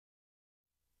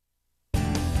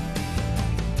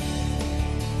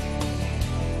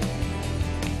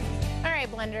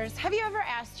Outlanders, have you ever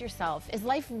asked yourself, is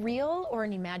life real or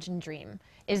an imagined dream?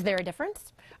 Is there a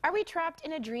difference? Are we trapped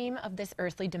in a dream of this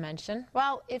earthly dimension?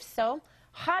 Well, if so,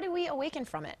 how do we awaken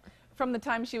from it? From the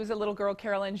time she was a little girl,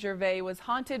 Carolyn Gervais was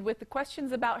haunted with the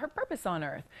questions about her purpose on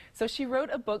Earth. So she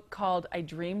wrote a book called I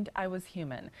Dreamed I Was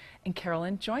Human. And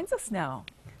Carolyn joins us now.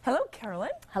 Hello, Carolyn.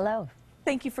 Hello.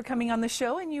 Thank you for coming on the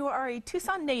show, and you are a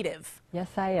Tucson native. Yes,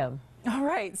 I am. All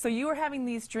right, so you were having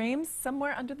these dreams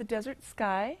somewhere under the desert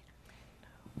sky.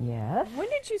 Yes. When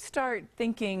did you start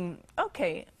thinking,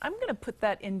 okay, I'm going to put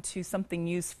that into something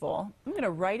useful. I'm going to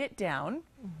write it down,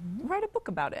 write a book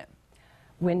about it.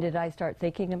 When did I start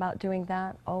thinking about doing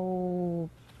that? Oh,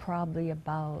 probably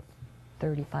about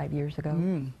 35 years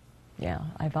ago. Yeah,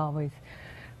 I've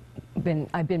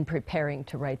been preparing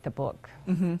to write the book.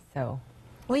 So.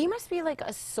 Well, you must be like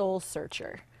a soul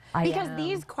searcher. Because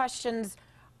these questions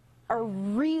are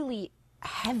really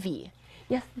heavy.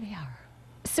 Yes, they are.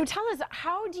 So tell us,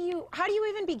 how do you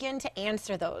even begin to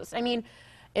answer those? I mean,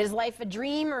 is life a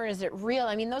dream or is it real?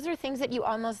 I mean, those are things that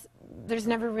there's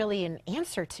never really an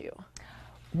answer to.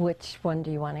 Which one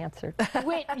do you want answered?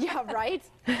 Wait, yeah, right?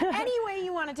 Any way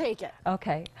you want to take it.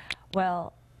 Okay.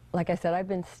 Well, like I said, I've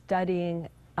been studying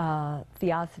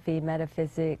theosophy,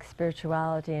 metaphysics,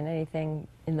 spirituality, and anything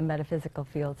in the metaphysical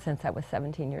field since I was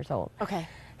 17 years old. Okay.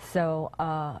 So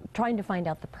trying to find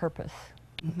out the purpose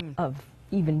of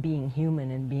even being human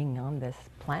and being on this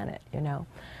planet, you know,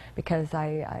 because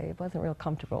I wasn't real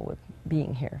comfortable with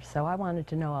being here. So I wanted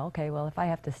to know, okay, well, if I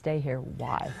have to stay here,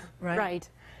 why? Right.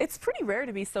 It's pretty rare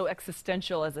to be so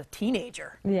existential as a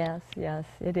teenager. Yes, yes,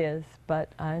 it is,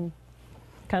 but I'm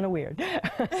kind of weird.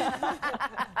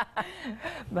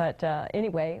 But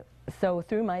anyway, so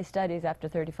through my studies after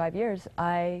 35 years,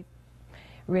 I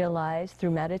realized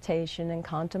through meditation and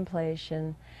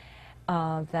contemplation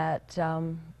that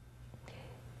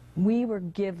we were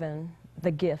given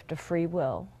the gift of free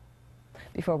will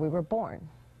before we were born.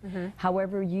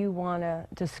 However you want to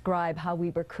describe how we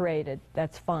were created,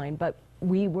 that's fine, but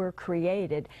we were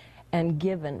created and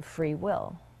given free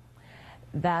will.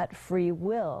 That free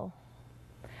will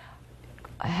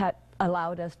had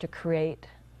allowed us to create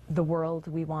the world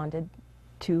we wanted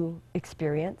to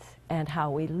experience and how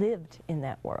we lived in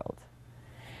that world.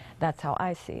 That's how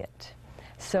I see it.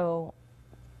 So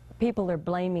people are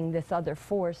blaming this other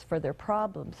force for their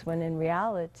problems, when in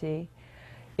reality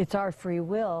it's our free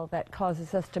will that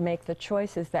causes us to make the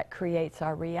choices that creates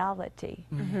our reality.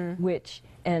 Which,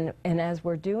 and as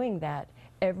we're doing that,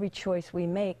 every choice we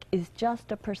make is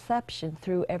just a perception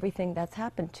through everything that's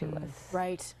happened to us.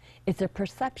 Right. It's a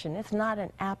perception, it's not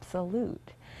an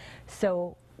absolute.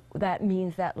 So that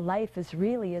means that life is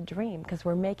really a dream because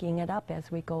we're making it up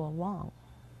as we go along.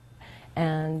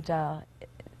 And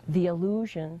the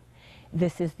illusion,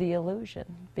 this is the illusion,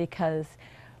 because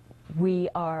we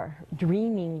are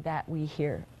dreaming that we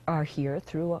are here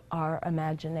through our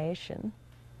imagination.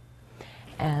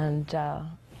 And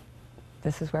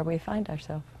this is where we find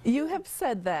ourselves. You have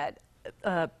said that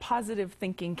positive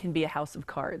thinking can be a house of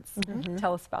cards.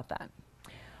 Tell us about that.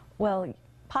 Well,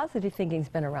 positive thinking's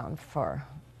been around for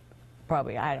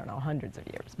probably, I don't know, hundreds of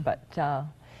years. But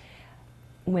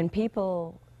when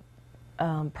people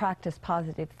practice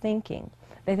positive thinking,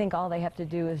 they think all they have to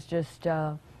do is just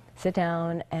sit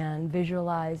down and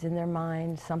visualize in their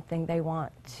mind something they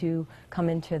want to come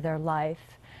into their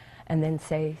life and then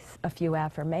say a few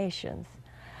affirmations.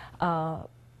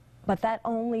 But that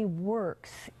only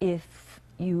works if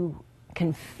you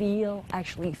can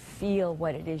actually feel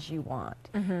what it is you want.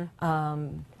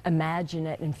 Imagine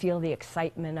it and feel the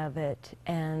excitement of it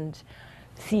and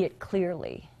see it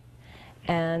clearly.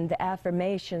 And the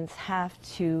affirmations have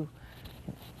to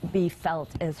be felt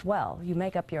as well. You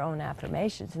make up your own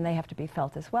affirmations and they have to be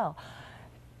felt as well.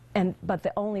 But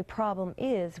the only problem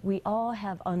is we all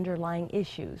have underlying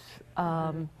issues.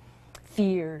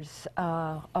 Fears,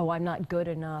 oh, I'm not good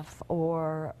enough,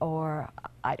 or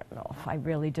I don't know if I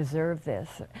really deserve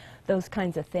this, those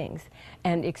kinds of things,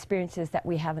 and experiences that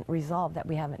we haven't resolved, that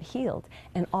we haven't healed.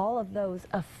 And all of those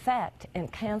affect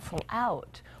and cancel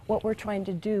out what we're trying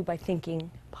to do by thinking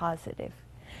positive,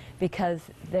 because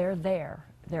they're there,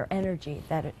 their energy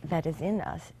that is in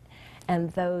us.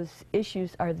 And those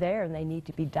issues are there and they need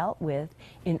to be dealt with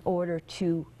in order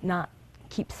to not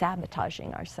keep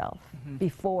sabotaging ourselves.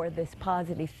 Before this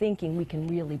positive thinking, we can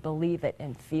really believe it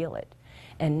and feel it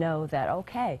and know that,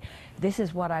 okay, this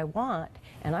is what I want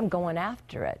and I'm going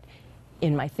after it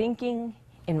in my thinking,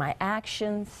 in my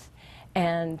actions,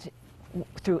 and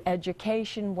through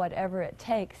education, whatever it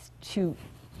takes to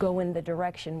go in the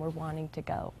direction we're wanting to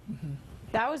go.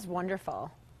 That was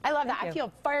wonderful. I love that. Thank I you.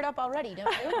 feel fired up already,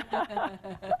 don't you?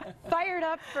 Fired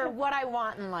up for what I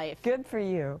want in life. Good for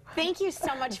you. Thank you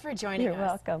so much for joining You're us.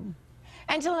 welcome.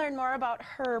 And to learn more about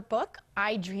her book,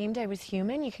 I Dreamed I Was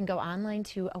Human, you can go online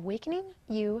to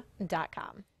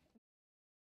awakeningyou.com.